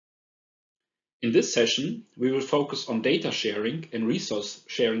In this session, we will focus on data sharing and resource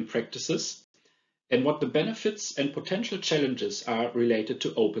sharing practices and what the benefits and potential challenges are related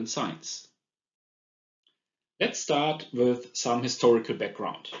to open science. Let's start with some historical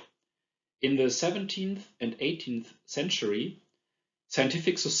background. In the 17th and 18th century,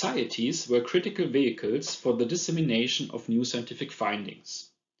 scientific societies were critical vehicles for the dissemination of new scientific findings.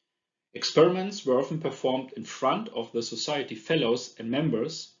 Experiments were often performed in front of the society fellows and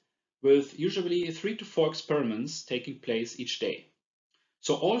members, with usually 3 to 4 experiments taking place each day.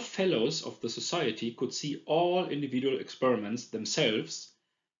 So all fellows of the society could see all individual experiments themselves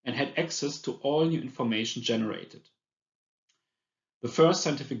and had access to all new information generated. The first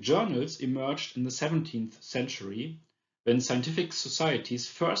scientific journals emerged in the 17th century, when scientific societies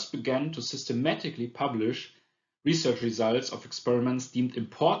first began to systematically publish research results of experiments deemed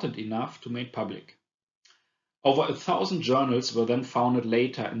important enough to make public. Over 1,000 journals were then founded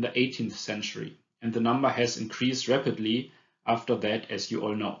later in the 18th century, and the number has increased rapidly after that, as you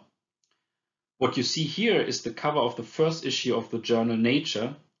all know. What you see here is the cover of the first issue of the journal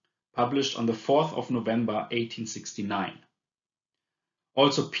Nature, published on the 4th of November 1869.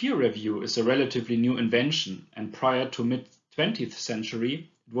 Also, peer review is a relatively new invention, and prior to mid-20th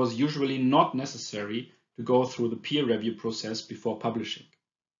century, it was usually not necessary to go through the peer review process before publishing.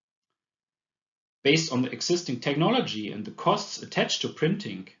 Based on the existing technology and the costs attached to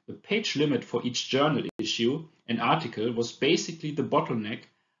printing, the page limit for each journal issue and article was basically the bottleneck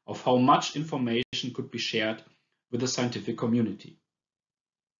of how much information could be shared with the scientific community.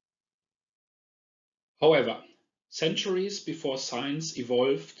 However, centuries before science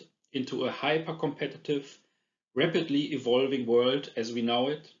evolved into a hyper-competitive, rapidly evolving world as we know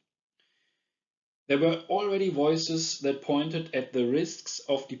it, there were already voices that pointed at the risks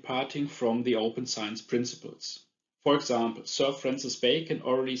of departing from the open science principles. For example, Sir Francis Bacon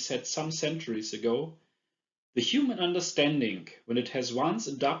already said some centuries ago, "The human understanding, when it has once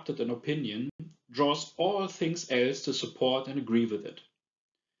adopted an opinion, draws all things else to support and agree with it."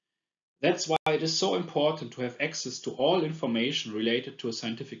 That's why it is so important to have access to all information related to a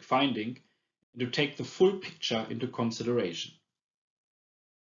scientific finding and to take the full picture into consideration.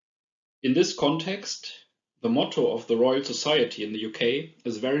 In this context, the motto of the Royal Society in the UK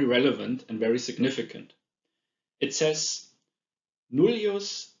is very relevant and very significant. It says,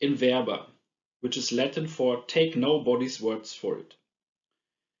 "Nullius in verba," which is Latin for "take nobody's words for it."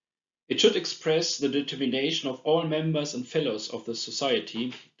 It should express the determination of all members and fellows of the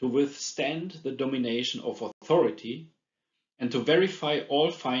society to withstand the domination of authority and to verify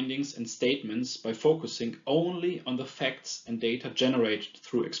all findings and statements by focusing only on the facts and data generated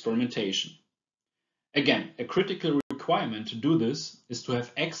through experimentation. Again, a critical requirement to do this is to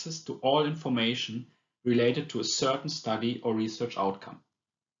have access to all information related to a certain study or research outcome.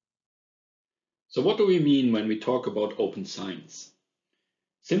 So what do we mean when we talk about open science?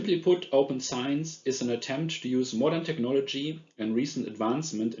 Simply put, open science is an attempt to use modern technology and recent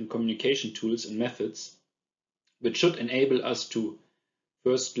advancement in communication tools and methods, which should enable us to,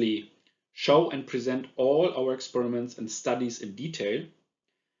 firstly, show and present all our experiments and studies in detail,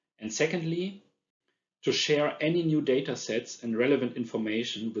 and secondly, to share any new data sets and relevant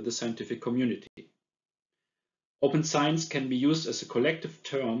information with the scientific community. Open science can be used as a collective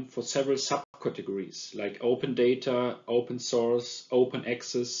term for several subcategories like open data, open source, open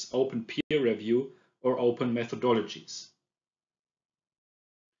access, open peer review, or open methodologies.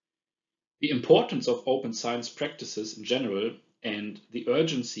 The importance of open science practices in general and the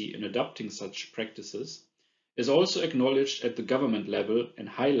urgency in adopting such practices is also acknowledged at the government level and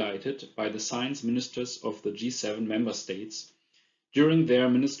highlighted by the science ministers of the G7 member states during their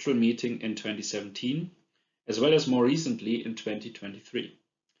ministerial meeting in 2017, as well as more recently in 2023.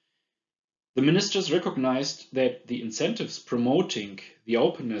 The ministers recognized that the incentives promoting the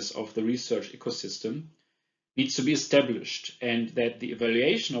openness of the research ecosystem needs to be established and that the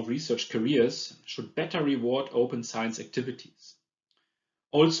evaluation of research careers should better reward open science activities.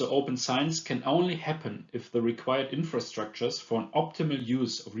 Also, open science can only happen if the required infrastructures for an optimal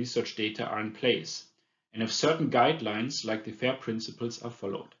use of research data are in place and if certain guidelines like the FAIR principles are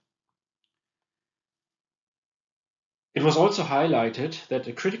followed. It was also highlighted that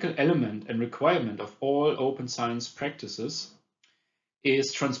a critical element and requirement of all open science practices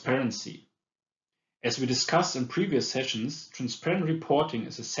is transparency. As we discussed in previous sessions, transparent reporting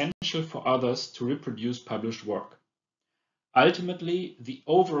is essential for others to reproduce published work. Ultimately, the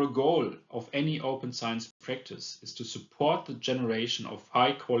overall goal of any open science practice is to support the generation of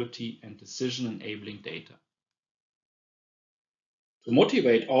high quality and decision-enabling data. To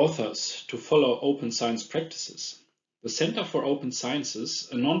motivate authors to follow open science practices, the Center for Open Sciences,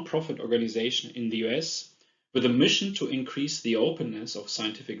 a non-profit organization in the US with a mission to increase the openness of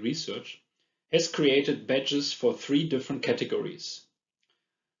scientific research, has created badges for 3 different categories.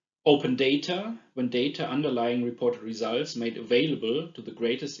 Open data, when data underlying reported results made available to the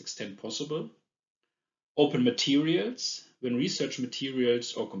greatest extent possible. Open materials, when research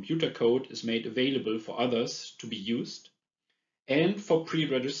materials or computer code is made available for others to be used. And for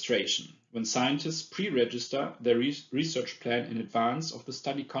pre-registration, when scientists pre-register their research plan in advance of the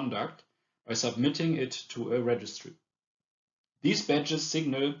study conduct by submitting it to a registry. These badges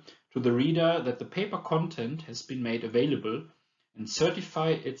signal to the reader that the paper content has been made available and certify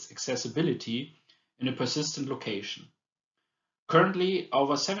its accessibility in a persistent location. Currently,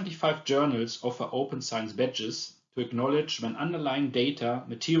 over 75 journals offer open science badges to acknowledge when underlying data,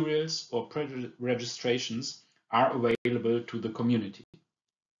 materials, or pre-registrations are available to the community.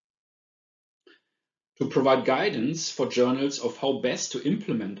 To provide guidance for journals of how best to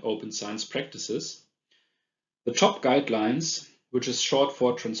implement open science practices, the top guidelines, which is short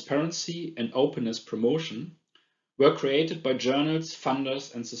for Transparency and Openness Promotion, were created by journals,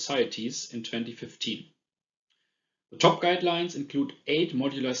 funders, and societies in 2015. The top guidelines include 8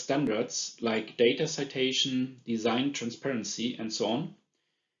 modular standards like data citation, design transparency, and so on,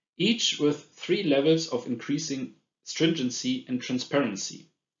 each with 3 levels of increasing stringency and transparency,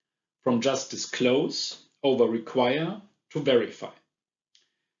 from just disclose over require to verify.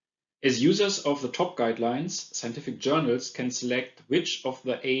 As users of the top guidelines, scientific journals can select which of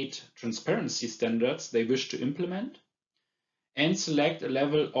the 8 transparency standards they wish to implement and select a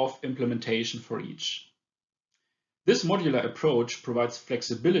level of implementation for each. This modular approach provides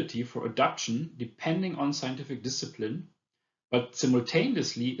flexibility for adoption depending on scientific discipline, but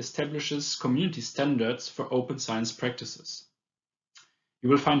simultaneously establishes community standards for open science practices. You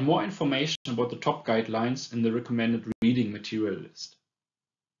will find more information about the top guidelines in the recommended reading material list.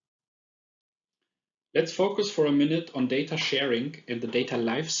 Let's focus for a minute on data sharing and the data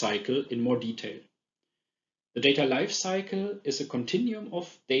lifecycle in more detail. The data lifecycle is a continuum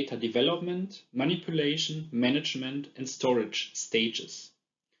of data development, manipulation, management, and storage stages.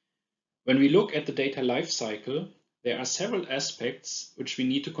 When we look at the data lifecycle, there are several aspects which we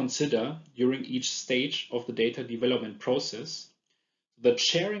need to consider during each stage of the data development process, so that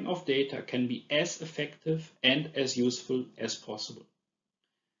sharing of data can be as effective and as useful as possible.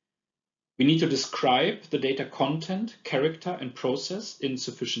 We need to describe the data content, character, and process in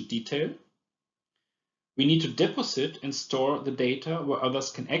sufficient detail. We need to deposit and store the data where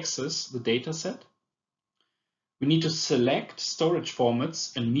others can access the dataset. We need to select storage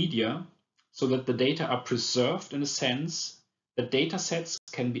formats and media so that the data are preserved in a sense that datasets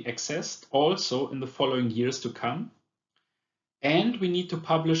can be accessed also in the following years to come. And we need to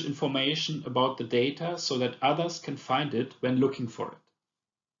publish information about the data so that others can find it when looking for it.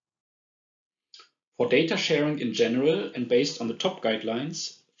 For data sharing in general and based on the top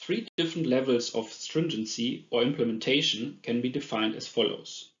guidelines, 3 different levels of stringency or implementation can be defined as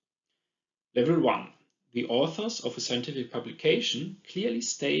follows. Level 1. The authors of a scientific publication clearly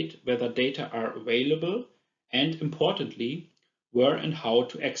state whether data are available and, importantly, where and how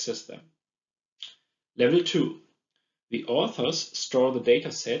to access them. Level 2. The authors store the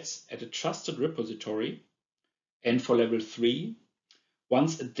datasets at a trusted repository. And for level 3,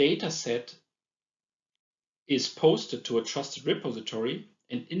 once a dataset is posted to a trusted repository,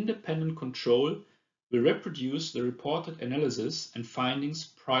 an independent control will reproduce the reported analysis and findings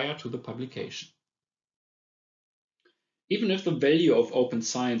prior to the publication. Even if the value of open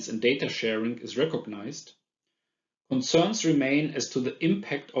science and data sharing is recognized, concerns remain as to the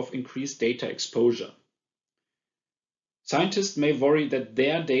impact of increased data exposure. Scientists may worry that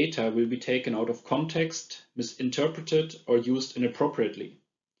their data will be taken out of context, misinterpreted, or used inappropriately.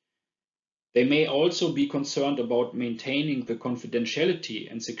 They may also be concerned about maintaining the confidentiality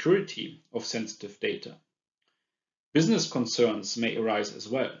and security of sensitive data. Business concerns may arise as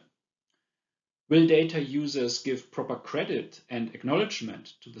well. Will data users give proper credit and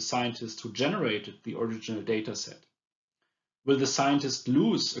acknowledgement to the scientist who generated the original dataset? Will the scientist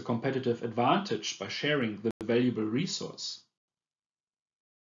lose a competitive advantage by sharing the valuable resource?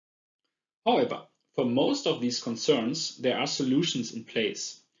 However, for most of these concerns, there are solutions in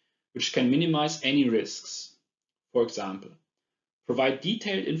place which can minimize any risks. For example, provide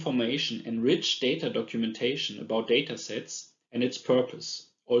detailed information and rich data documentation about datasets and its purpose,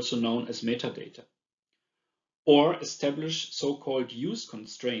 also known as metadata. Or establish so-called use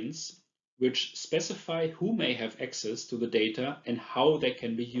constraints, which specify who may have access to the data and how they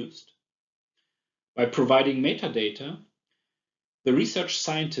can be used. By providing metadata, the research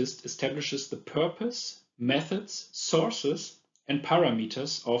scientist establishes the purpose, methods, sources, and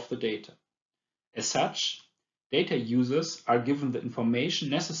parameters of the data. As such, data users are given the information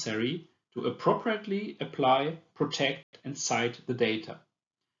necessary to appropriately apply, protect, and cite the data.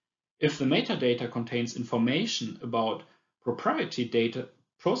 If the metadata contains information about proprietary data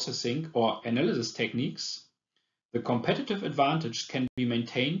processing or analysis techniques, the competitive advantage can be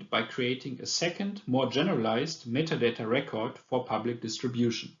maintained by creating a second, more generalized metadata record for public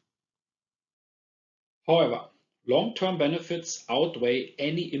distribution. However, long-term benefits outweigh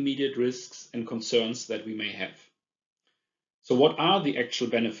any immediate risks and concerns that we may have. So what are the actual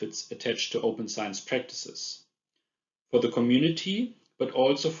benefits attached to open science practices? For the community, but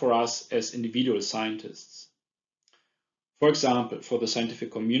also for us as individual scientists. For example, for the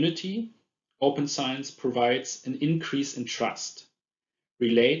scientific community, open science provides an increase in trust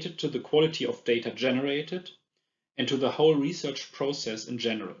related to the quality of data generated and to the whole research process in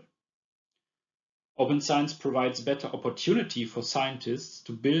general. Open science provides better opportunity for scientists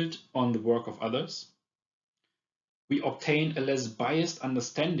to build on the work of others. We obtain a less biased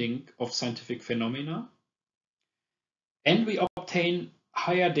understanding of scientific phenomena, and we obtain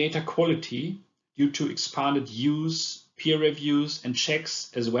higher data quality due to expanded use, peer reviews, and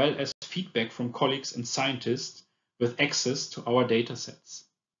checks, as well as feedback from colleagues and scientists with access to our datasets.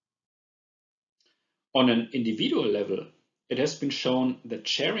 On an individual level, it has been shown that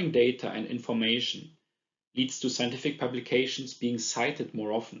sharing data and information leads to scientific publications being cited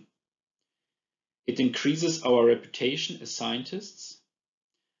more often. It increases our reputation as scientists.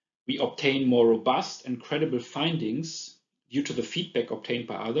 We obtain more robust and credible findings due to the feedback obtained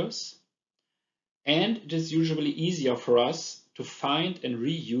by others. And it is usually easier for us to find and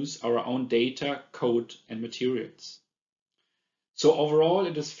reuse our own data, code, and materials. So overall,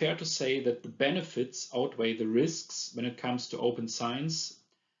 it is fair to say that the benefits outweigh the risks when it comes to open science,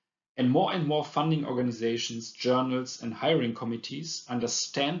 and more funding organizations, journals, and hiring committees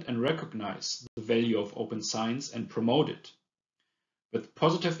understand and recognize the value of open science and promote it, with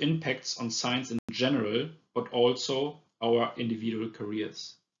positive impacts on science in general, but also our individual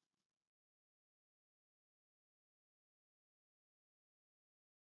careers.